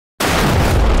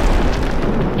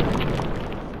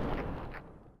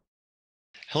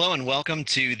Hello and welcome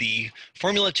to the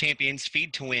Formula Champions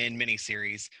Feed to Win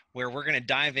mini-series, where we're going to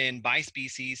dive in by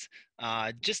species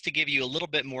just to give you a little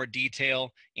bit more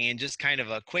detail and just kind of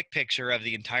a quick picture of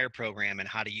the entire program and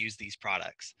how to use these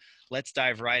products. Let's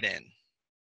dive right in.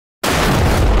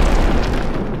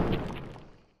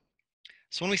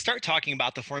 So when we start talking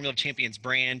about the Formula Champions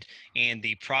brand and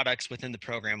the products within the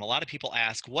program, a lot of people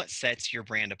ask, what sets your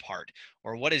brand apart?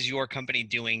 Or what is your company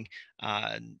doing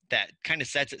that kind of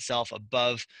sets itself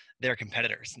above their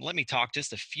competitors? And let me talk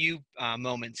just a few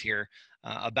moments here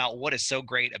about what is so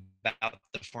great about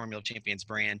the Formula Champions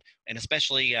brand, and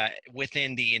especially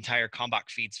within the entire Kalmbach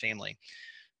Feeds family.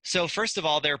 So first of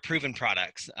all, they're proven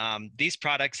products. These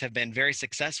products have been very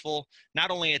successful,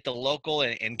 not only at the local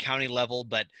and county level,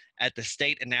 but at the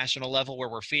state and national level, where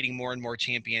we're feeding more and more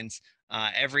champions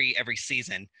every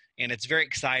season. And it's very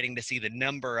exciting to see the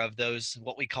number of those,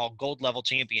 what we call gold level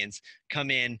champions,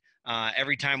 come in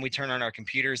every time we turn on our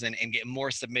computers and get more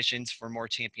submissions for more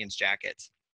champions jackets.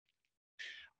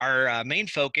 Our main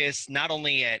focus, not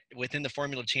only within the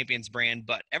Formula Champions brand,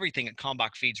 but everything at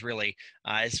Kalmbach Feeds really,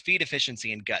 is feed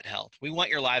efficiency and gut health. We want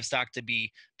your livestock to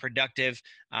be productive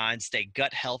and stay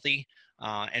gut healthy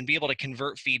and be able to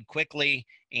convert feed quickly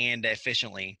and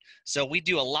efficiently. So we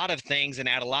do a lot of things and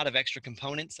add a lot of extra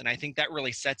components, and I think that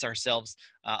really sets ourselves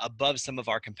above some of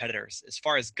our competitors as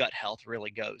far as gut health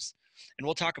really goes. And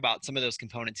we'll talk about some of those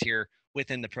components here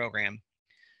within the program.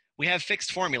 We have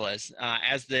fixed formulas.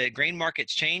 As the grain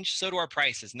markets change, so do our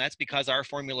prices, and that's because our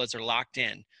formulas are locked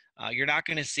in. You're not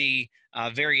going to see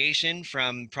variation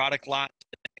from product lot,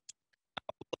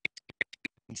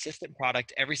 consistent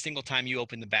product every single time you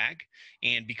open the bag.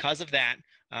 And because of that,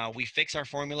 we fix our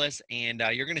formulas, and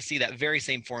you're going to see that very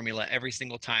same formula every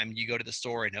single time you go to the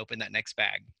store and open that next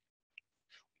bag.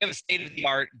 We have a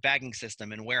state-of-the-art bagging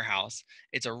system and warehouse.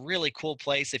 It's a really cool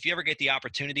place. If you ever get the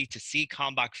opportunity to see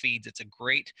Kalmbach Feeds, it's a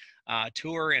great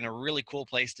tour and a really cool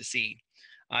place to see.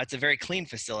 It's a very clean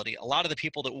facility. A lot of the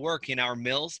people that work in our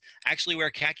mills actually wear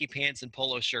khaki pants and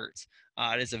polo shirts.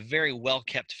 It is a very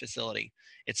well-kept facility.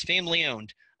 It's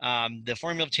family-owned. The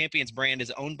Formula Champions brand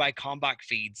is owned by Kalmbach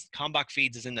Feeds. Kalmbach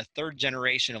Feeds is in the third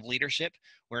generation of leadership,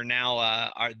 where now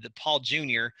Paul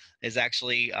Jr. is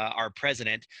actually our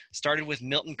president. Started with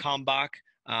Milton Kalmbach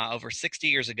over 60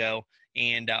 years ago,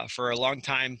 and for a long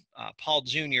time, Paul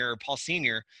Jr. or Paul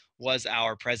Sr. was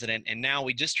our president, and now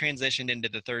we just transitioned into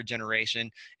the third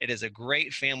generation. It is a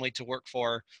great family to work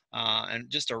for, and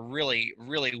just a really,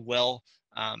 really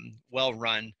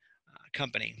well-run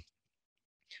company.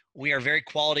 We are very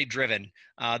quality driven.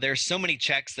 There's so many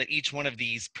checks that each one of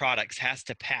these products has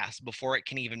to pass before it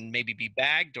can even maybe be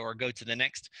bagged or go to the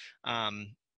next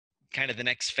kind of the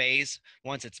next phase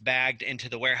once it's bagged into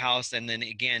the warehouse, and then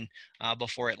again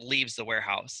before it leaves the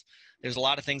warehouse. There's a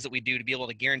lot of things that we do to be able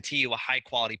to guarantee you a high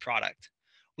quality product.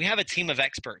 We have a team of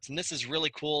experts, and this is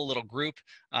really cool little group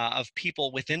of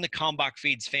people within the Kalmbach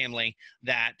Feeds family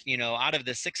that, you know, out of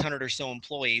the 600 or so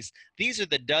employees, these are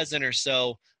the dozen or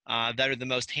so that are the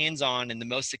most hands-on and the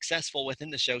most successful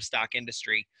within the show stock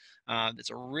industry.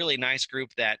 It's a really nice group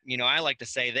that, you know, I like to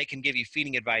say they can give you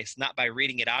feeding advice, not by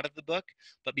reading it out of the book,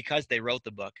 but because they wrote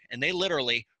the book. And they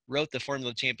literally wrote the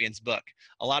Formula Champions book.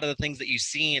 A lot of the things that you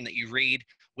see and that you read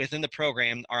within the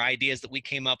program are ideas that we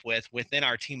came up with within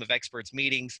our team of experts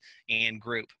meetings and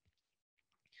group.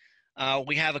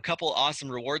 We have a couple awesome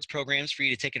rewards programs for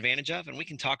you to take advantage of, and we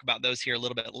can talk about those here a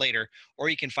little bit later, or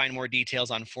you can find more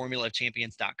details on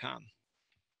formulaofchampions.com.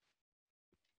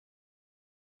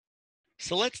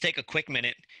 So let's take a quick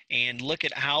minute and look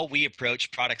at how we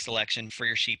approach product selection for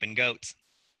your sheep and goats.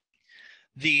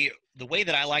 The way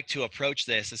that I like to approach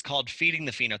this is called feeding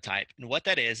the phenotype. And what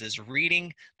that is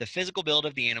reading the physical build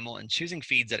of the animal and choosing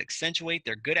feeds that accentuate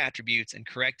their good attributes and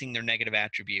correcting their negative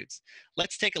attributes.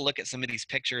 Let's take a look at some of these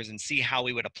pictures and see how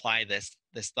we would apply this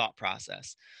thought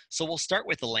process. So we'll start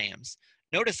with the lambs.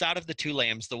 Notice out of the two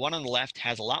lambs, the one on the left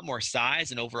has a lot more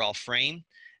size and overall frame.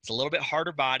 It's a little bit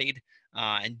harder bodied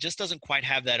and just doesn't quite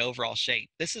have that overall shape.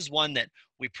 This is one that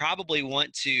we probably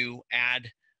want to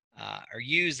add or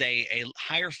use a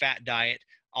higher fat diet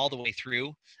all the way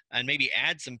through, and maybe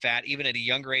add some fat even at a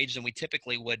younger age than we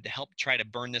typically would to help try to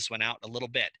burn this one out a little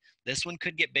bit. This one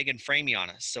could get big and framey on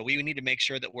us, so we need to make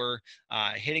sure that we're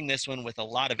hitting this one with a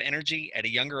lot of energy at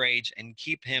a younger age and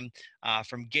keep him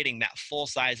from getting that full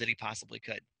size that he possibly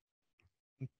could.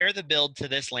 Compare the build to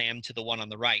this lamb to the one on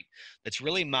the right. That's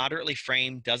really moderately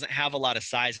framed, doesn't have a lot of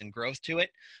size and growth to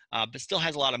it, but still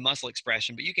has a lot of muscle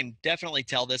expression. But you can definitely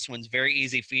tell this one's very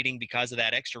easy feeding because of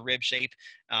that extra rib shape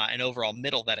and overall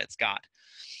middle that it's got.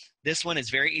 This one is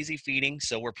very easy feeding,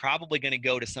 so we're probably going to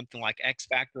go to something like X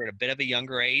Factor at a bit of a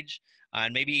younger age,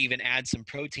 and maybe even add some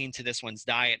protein to this one's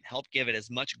diet, help give it as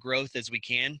much growth as we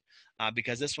can,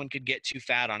 because this one could get too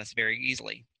fat on us very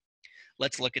easily.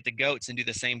 Let's look at the goats and do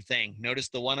the same thing. Notice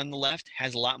the one on the left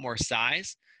has a lot more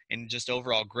size and just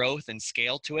overall growth and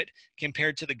scale to it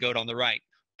compared to the goat on the right.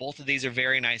 Both of these are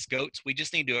very nice goats. We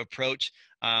just need to approach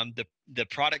the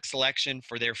product selection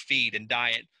for their feed and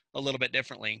diet a little bit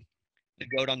differently. The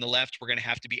goat on the left, we're going to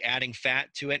have to be adding fat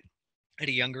to it at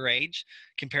a younger age.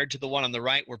 Compared to the one on the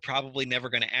right, we're probably never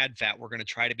going to add fat. We're going to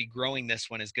try to be growing this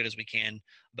one as good as we can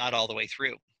about all the way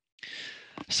through.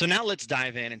 So now let's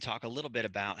dive in and talk a little bit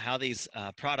about how these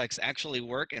products actually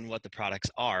work and what the products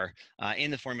are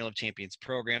in the Formula of Champions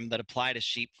program that apply to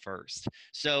sheep first.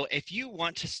 So if you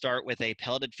want to start with a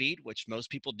pelleted feed, which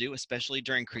most people do, especially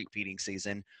during creep feeding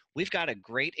season, we've got a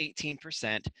great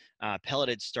 18%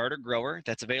 pelleted starter grower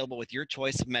that's available with your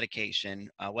choice of medication,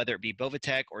 whether it be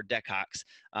Bovatec or Decox.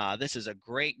 This is a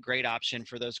great option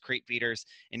for those creep feeders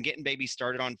and getting babies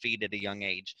started on feed at a young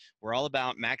age. We're all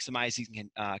about maximizing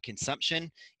consumption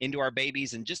into our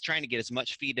babies and just trying to get as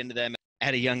much feed into them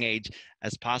at a young age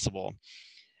as possible.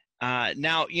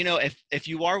 Now, you know, if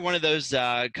you are one of those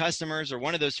customers or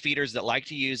one of those feeders that like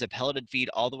to use a pelleted feed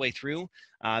all the way through,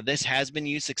 this has been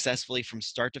used successfully from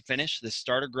start to finish. The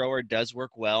starter grower does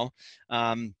work well.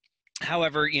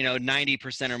 However, you know,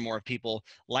 90% or more of people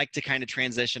like to kind of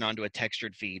transition onto a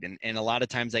textured feed. And a lot of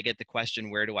times I get the question,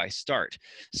 where do I start?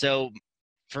 So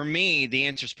for me, the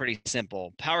answer is pretty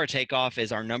simple. Power Takeoff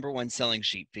is our #1 selling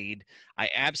sheep feed. I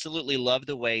absolutely love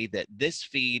the way that this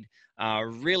feed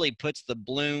really puts the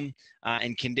bloom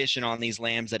and condition on these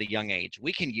lambs at a young age.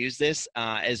 We can use this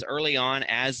as early on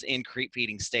as in creep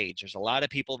feeding stage. There's a lot of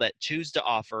people that choose to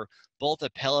offer both a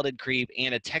pelleted creep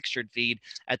and a textured feed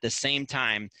at the same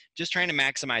time, just trying to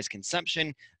maximize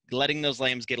consumption, letting those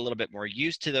lambs get a little bit more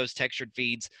used to those textured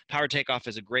feeds. Power Takeoff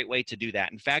is a great way to do that.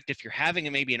 In fact, if you're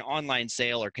having maybe an online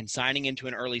sale or consigning into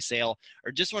an early sale,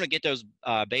 or just want to get those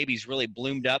babies really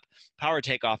bloomed up, Power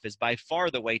Takeoff is by far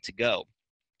the way to go.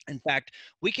 In fact,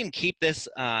 we can keep this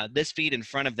this feed in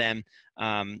front of them,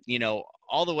 you know,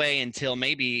 all the way until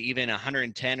maybe even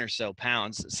 110 or so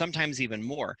pounds, sometimes even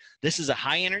more. This is a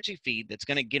high energy feed that's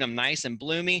going to get them nice and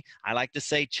bloomy. I like to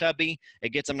say chubby.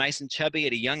 It gets them nice and chubby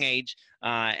at a young age.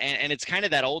 And it's kind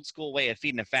of that old school way of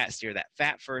feeding a fat steer, that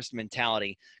fat first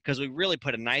mentality, because we really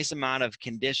put a nice amount of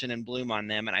condition and bloom on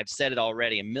them. And I've said it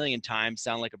already a million times,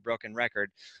 sound like a broken record,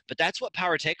 but that's what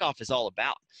Power Takeoff is all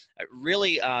about. It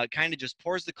really kind of just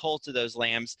pours the coal to those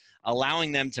lambs,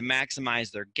 allowing them to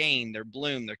maximize their gain, their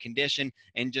bloom, their condition,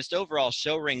 and just overall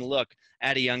show ring look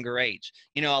at a younger age.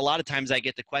 You know, a lot of times I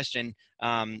get the question,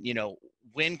 you know,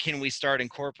 when can we start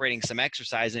incorporating some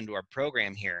exercise into our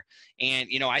program here? And,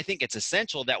 you know, I think it's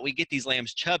essential that we get these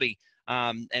lambs chubby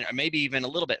and maybe even a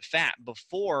little bit fat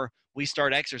before we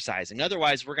start exercising.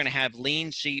 Otherwise, we're going to have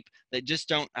lean sheep that just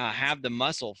don't have the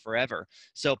muscle forever.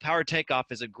 So Power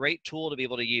Takeoff is a great tool to be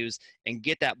able to use and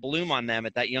get that bloom on them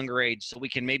at that younger age, so we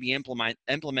can maybe implement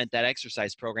that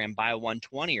exercise program by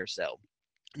 120 or so.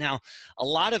 Now, a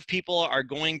lot of people are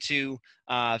going to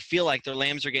feel like their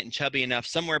lambs are getting chubby enough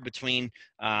somewhere between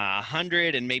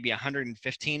 100 and maybe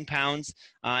 115 pounds.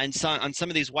 And on some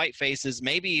of these white faces,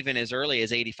 maybe even as early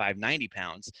as 85, 90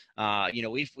 pounds. You know,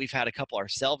 we've had a couple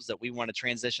ourselves that we want to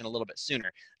transition a little bit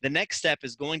sooner. The next step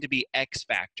is going to be X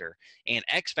Factor. And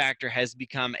X Factor has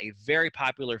become a very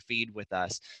popular feed with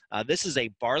us. This is a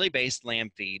barley-based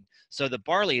lamb feed. So the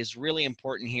barley is really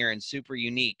important here and super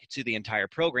unique to the entire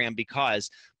program, because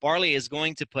barley is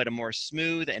going to put a more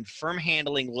smooth and firm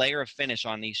handling layer of finish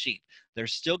on these sheep. They're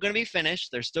still going to be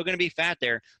finished. They're still going to be fat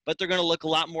there, but they're going to look a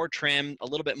lot more trim, a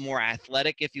little bit more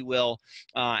athletic, if you will,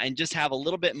 and just have a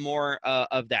little bit more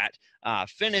of that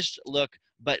finished look,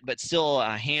 but still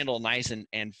handle nice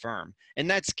and firm. And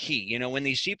that's key. You know, when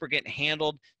these sheep are getting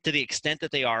handled to the extent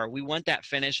that they are, we want that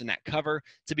finish and that cover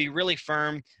to be really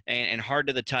firm and hard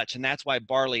to the touch. And that's why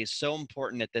barley is so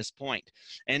important at this point.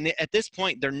 And at this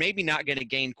point, they're maybe not going to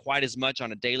gain quite as much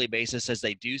on a daily basis as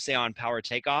they do, say, on Power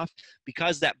Takeoff,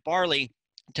 because that barley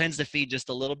tends to feed just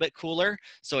a little bit cooler.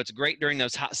 So it's great during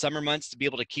those hot summer months to be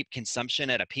able to keep consumption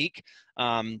at a peak.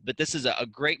 But this is a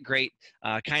great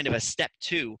kind of a step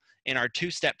 2 in our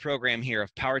 2-step program here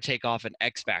of Power Takeoff and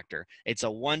X Factor. It's a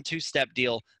 1-2-step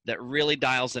deal that really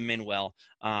dials them in well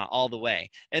all the way.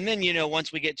 And then, you know,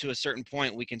 once we get to a certain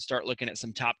point, we can start looking at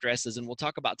some top dresses, and we'll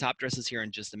talk about top dresses here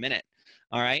in just a minute.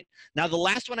 All right. Now, the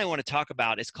last one I want to talk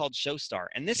about is called Showstar.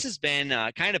 And this has been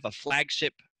kind of a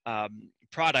flagship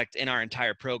product in our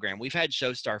entire program. We've had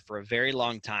ShowStar for a very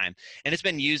long time, and it's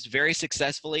been used very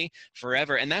successfully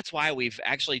forever. And that's why we've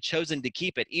actually chosen to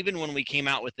keep it. Even when we came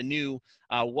out with the new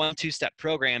 1-2-step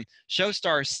program,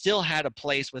 ShowStar still had a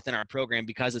place within our program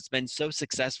because it's been so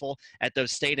successful at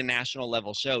those state and national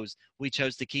level shows. We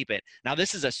chose to keep it. Now,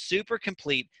 this is a super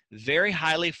complete, very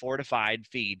highly fortified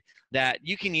feed that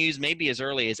you can use maybe as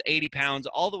early as 80 pounds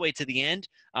all the way to the end.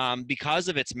 Because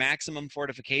of its maximum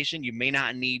fortification, you may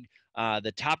not need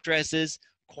the top dresses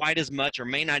quite as much, or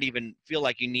may not even feel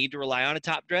like you need to rely on a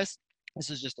top dress. This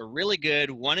is just a really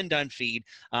good one and done feed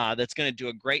that's going to do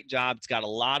a great job. It's got a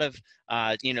lot of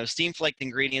steam flaked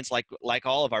ingredients like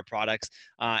all of our products,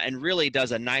 and really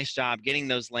does a nice job getting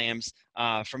those lambs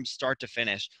from start to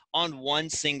finish on one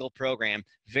single program.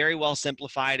 Very well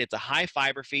simplified. It's a high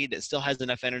fiber feed that still has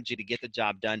enough energy to get the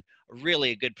job done.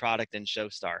 Really a good product in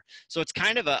ShowStar. So it's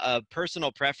kind of a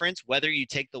personal preference whether you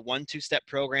take the 1-2-step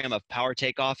program of Power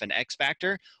Takeoff and X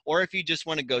Factor, or if you just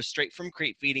want to go straight from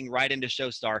crate feeding right into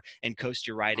ShowStar and coast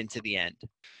your ride into the end.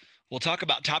 We'll talk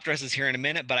about top dresses here in a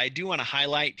minute, but I do want to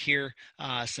highlight here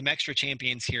some extra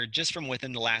champions here just from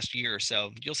within the last year or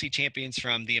so. You'll see champions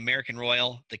from the American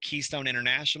Royal, the Keystone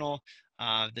International,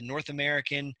 the North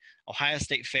American, Ohio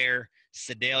State Fair,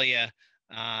 Sedalia,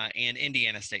 and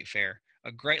Indiana State Fair.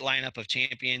 A great lineup of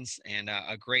champions, and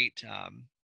a great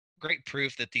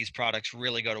proof that these products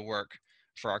really go to work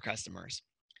for our customers.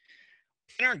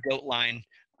 In our goat line,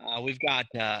 we've got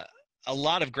a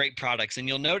lot of great products, and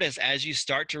you'll notice as you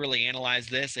start to really analyze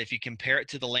this, if you compare it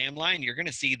to the lamb line, you're going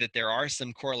to see that there are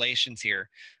some correlations here,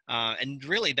 and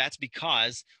really that's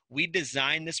because we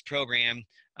designed this program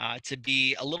to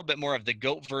be a little bit more of the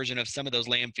goat version of some of those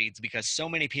lamb feeds, because so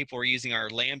many people are using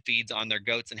our lamb feeds on their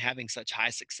goats and having such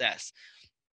high success.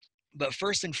 But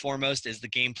first and foremost is the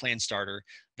Game Plan Starter.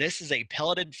 This is a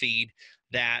pelleted feed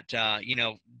that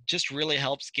just really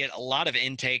helps get a lot of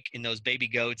intake in those baby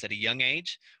goats at a young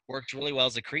age. Works really well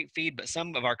as a crate feed, but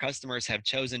some of our customers have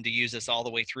chosen to use this all the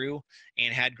way through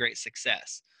and had great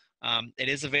success. It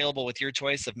is available with your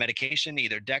choice of medication,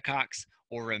 either Decox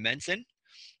or Rumensin.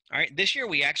 All right, this year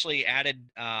we actually added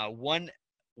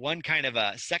one kind of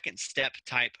a second step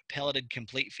type pelleted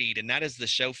complete feed, and that is the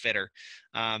Show Fitter.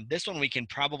 This one we can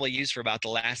probably use for about the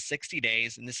last 60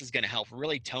 days, and this is going to help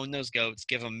really tone those goats,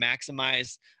 give them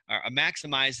maximize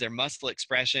their muscle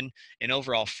expression and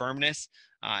overall firmness.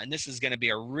 And this is going to be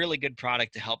a really good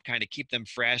product to help kind of keep them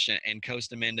fresh and coast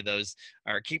them into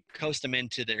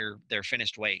their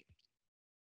finished weight.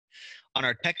 On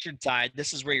our textured side,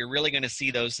 this is where you're really going to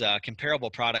see those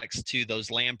comparable products to those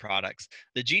lamb products.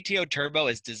 The GTO Turbo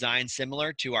is designed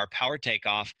similar to our Power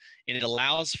Takeoff, and it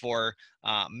allows for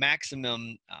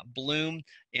maximum bloom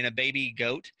in a baby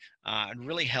goat. It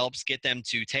really helps get them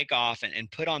to take off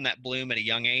and put on that bloom at a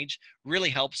young age. Really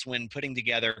helps when putting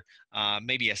together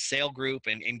maybe a sale group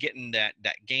and getting that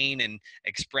gain and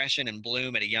expression and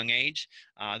bloom at a young age.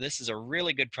 This is a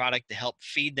really good product to help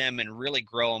feed them and really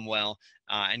grow them well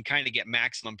and kind of get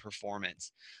maximum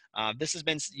performance. This has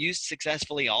been used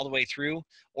successfully all the way through,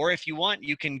 or if you want,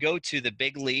 you can go to the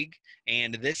Big League,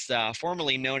 and this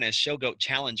formerly known as Show Goat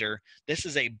Challenger. This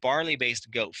is a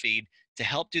barley-based goat feed to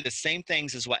help do the same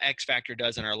things as what X Factor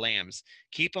does in our lambs.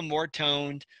 Keep them more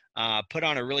toned, put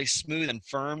on a really smooth and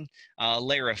firm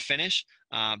layer of finish.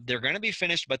 They're going to be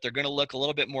finished, but they're going to look a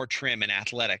little bit more trim and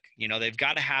athletic. They've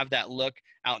got to have that look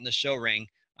out in the show ring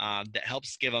that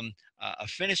helps give them a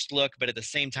finished look, but at the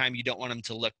same time, you don't want them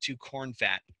to look too corn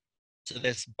fat. So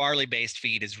this barley-based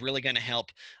feed is really going to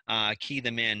help key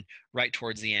them in right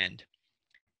towards the end.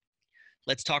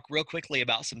 Let's talk real quickly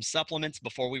about some supplements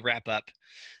before we wrap up.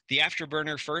 The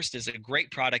Afterburner First is a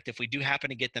great product if we do happen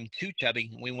to get them too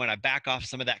chubby and we want to back off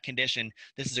some of that condition.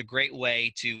 This is a great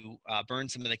way to burn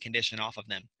some of the condition off of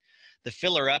them. The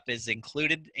Filler Up is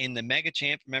included in the Mega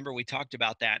Champ. Remember, we talked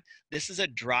about that. This is a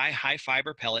dry,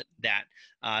 high-fiber pellet that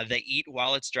they eat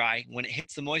while it's dry. When it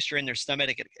hits the moisture in their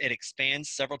stomach, it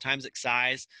expands several times its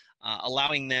size,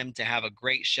 allowing them to have a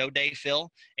great show day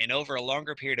fill. And over a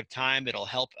longer period of time, it'll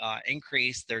help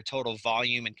increase their total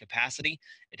volume and capacity.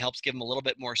 It helps give them a little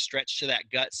bit more stretch to that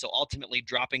gut, so ultimately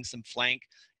dropping some flank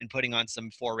and putting on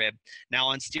some forerib. Now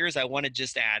on steers, I want to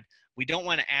just add, we don't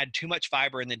want to add too much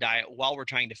fiber in the diet while we're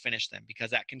trying to finish them, because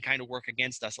that can kind of work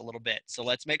against us a little bit. So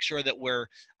let's make sure that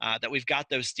we've got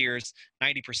those steers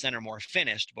 90% or more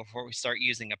finished before we start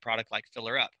using a product like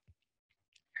Filler Up.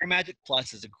 Hair Magic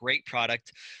Plus is a great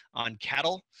product on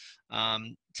cattle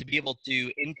to be able to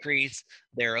increase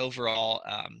their overall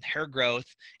hair growth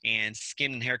and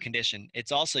skin and hair condition.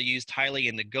 It's also used highly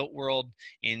in the goat world,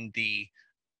 in the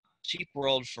sheep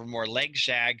world for more leg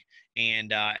shag,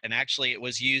 and actually it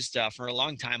was used for a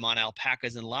long time on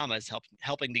alpacas and llamas,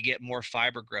 helping to get more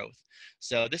fiber growth.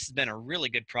 So this has been a really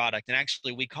good product, and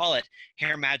actually we call it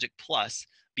Hair Magic Plus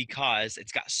because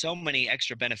it's got so many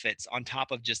extra benefits on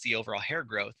top of just the overall hair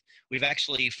growth. We've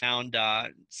actually found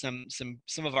some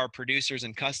of our producers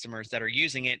and customers that are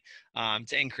using it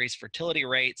to increase fertility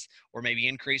rates or maybe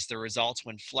increase the results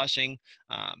when flushing.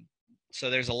 So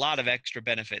there's a lot of extra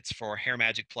benefits for Hair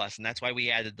Magic Plus, and that's why we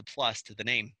added the plus to the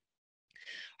name.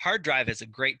 Hard Drive is a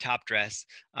great top dress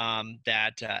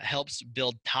that helps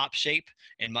build top shape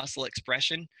and muscle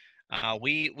expression.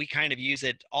 We kind of use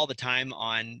it all the time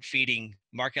on feeding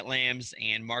market lambs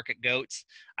and market goats.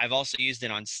 I've also used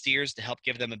it on steers to help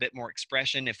give them a bit more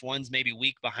expression. If one's maybe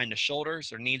weak behind the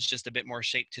shoulders or needs just a bit more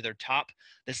shape to their top,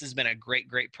 this has been a great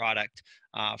product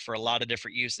for a lot of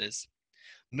different uses.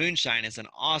 Moonshine is an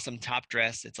awesome top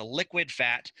dress. It's a liquid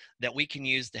fat that we can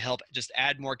use to help just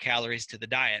add more calories to the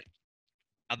diet.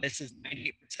 This is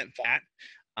 98% fat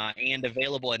and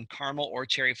available in caramel or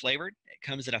cherry flavored. It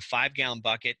comes in a 5-gallon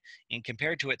bucket, and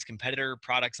compared to its competitor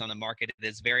products on the market, it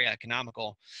is very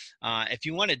economical. If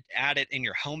you want to add it in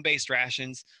your home-based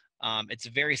rations, it's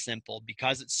very simple.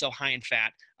 Because it's so high in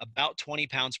fat, about 20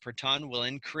 pounds per ton will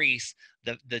increase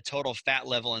the total fat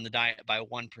level in the diet by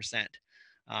 1%.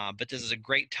 But this is a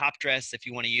great top dress if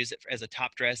you want to use it as a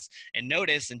top dress. And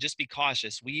notice, and just be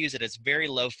cautious, we use it as very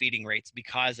low feeding rates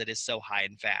because it is so high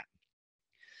in fat.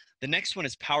 The next one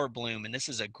is Power Bloom, and this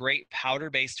is a great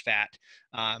powder-based fat,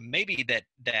 maybe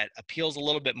that appeals a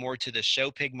little bit more to the show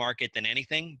pig market than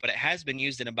anything, but it has been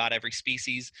used in about every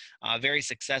species very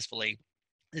successfully.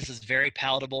 This is very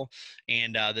palatable,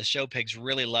 and the show pigs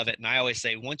really love it. And I always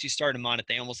say, once you start them on it,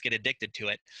 they almost get addicted to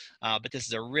it. But this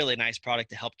is a really nice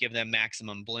product to help give them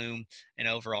maximum bloom and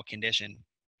overall condition.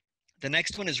 The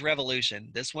next one is Revolution.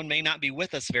 This one may not be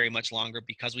with us very much longer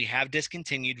because we have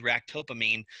discontinued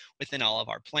ractopamine within all of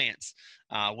our plants,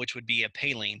 which would be a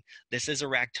Paline. This is a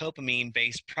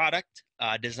ractopamine-based product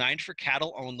designed for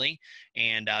cattle only,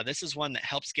 and this is one that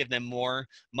helps give them more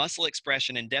muscle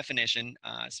expression and definition,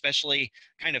 especially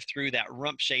kind of through that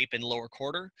rump shape and lower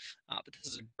quarter. But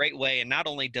this is a great way, and not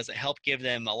only does it help give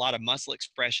them a lot of muscle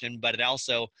expression, but it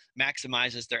also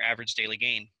maximizes their average daily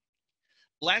gain.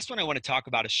 Last one I want to talk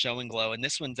about is Show and Glow, and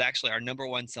this one's actually our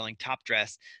 #1 selling top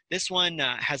dress. This one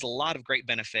has a lot of great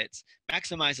benefits,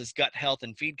 maximizes gut health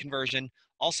and feed conversion,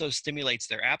 also stimulates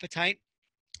their appetite.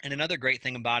 And another great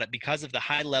thing about it, because of the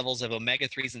high levels of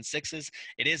omega-3s and 6s,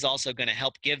 it is also going to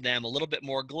help give them a little bit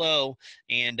more glow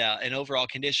and an overall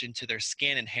condition to their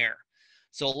skin and hair.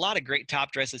 So a lot of great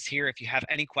top dresses here. If you have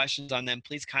any questions on them,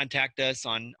 please contact us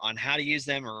on how to use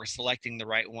them or selecting the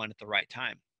right one at the right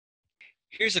time.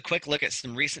 Here's a quick look at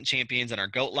some recent champions in our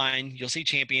goat line. You'll see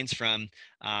champions from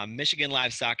Michigan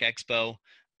Livestock Expo,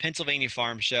 Pennsylvania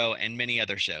Farm Show, and many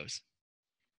other shows.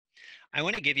 I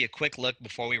want to give you a quick look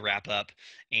before we wrap up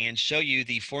and show you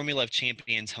the Formula of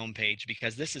Champions homepage,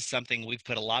 because this is something we've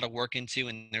put a lot of work into,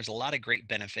 and there's a lot of great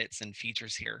benefits and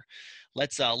features here.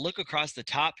 Let's look across the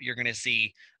top. You're going to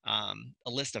see a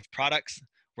list of products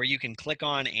where you can click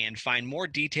on and find more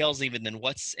details even than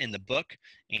what's in the book,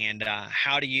 and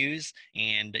how to use,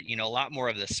 and a lot more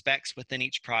of the specs within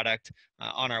each product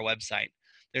on our website.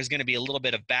 There's going to be a little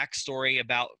bit of backstory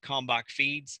about Kalmbach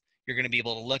feeds. You're going to be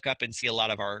able to look up and see a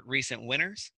lot of our recent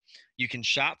winners. You can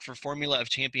shop for Formula of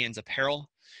Champions apparel.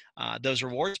 Those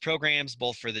rewards programs,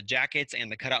 both for the jackets and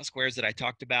the cutout squares that I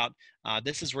talked about,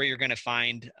 this is where you're going to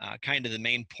find kind of the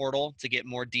main portal to get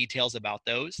more details about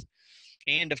those.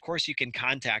 And of course, you can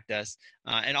contact us.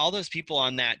 And all those people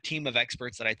on that team of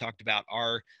experts that I talked about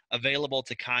are available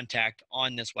to contact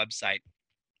on this website.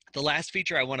 The last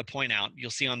feature I want to point out,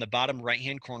 you'll see on the bottom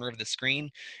right-hand corner of the screen,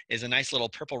 is a nice little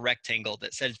purple rectangle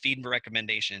that says Feed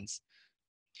Recommendations.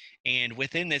 And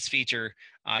within this feature,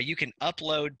 you can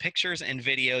upload pictures and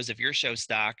videos of your show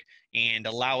stock and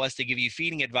allow us to give you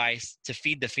feeding advice to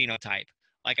feed the phenotype.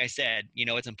 Like I said,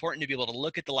 it's important to be able to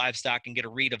look at the livestock and get a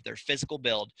read of their physical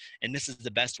build. And this is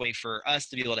the best way for us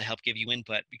to be able to help give you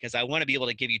input, because I want to be able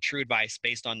to give you true advice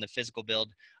based on the physical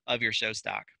build of your show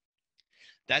stock.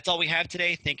 That's all we have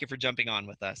today. Thank you for jumping on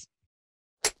with us.